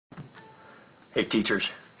Hey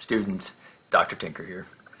teachers, students, Dr. Tinker here.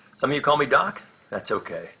 Some of you call me Doc, that's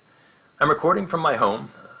okay. I'm recording from my home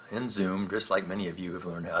in Zoom, just like many of you have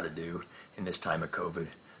learned how to do in this time of COVID.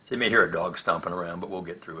 So you may hear a dog stomping around, but we'll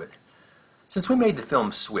get through it. Since we made the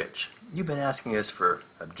film Switch, you've been asking us for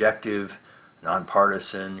objective,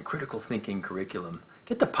 nonpartisan, critical thinking curriculum.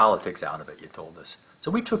 Get the politics out of it, you told us. So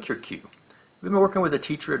we took your cue. We've been working with the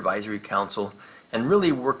Teacher Advisory Council and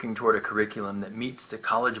really working toward a curriculum that meets the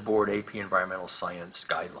College Board AP Environmental Science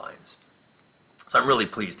guidelines. So I'm really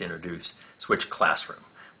pleased to introduce Switch Classroom.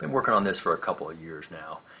 I've been working on this for a couple of years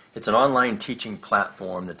now. It's an online teaching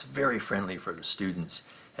platform that's very friendly for the students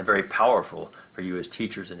and very powerful for you as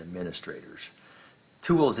teachers and administrators.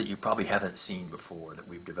 Tools that you probably haven't seen before that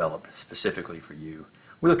we've developed specifically for you.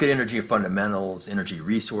 We look at energy fundamentals, energy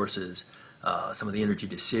resources, some of the energy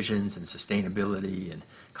decisions and sustainability and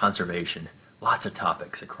conservation. Lots of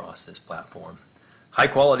topics across this platform. High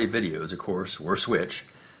quality videos, of course, or Switch,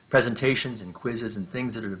 presentations and quizzes and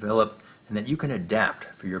things that are developed and that you can adapt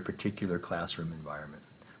for your particular classroom environment.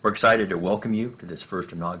 We're excited to welcome you to this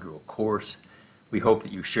first inaugural course. We hope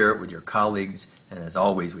that you share it with your colleagues, and as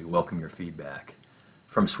always, we welcome your feedback.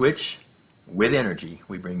 From Switch, with energy,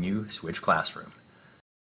 we bring you Switch Classroom.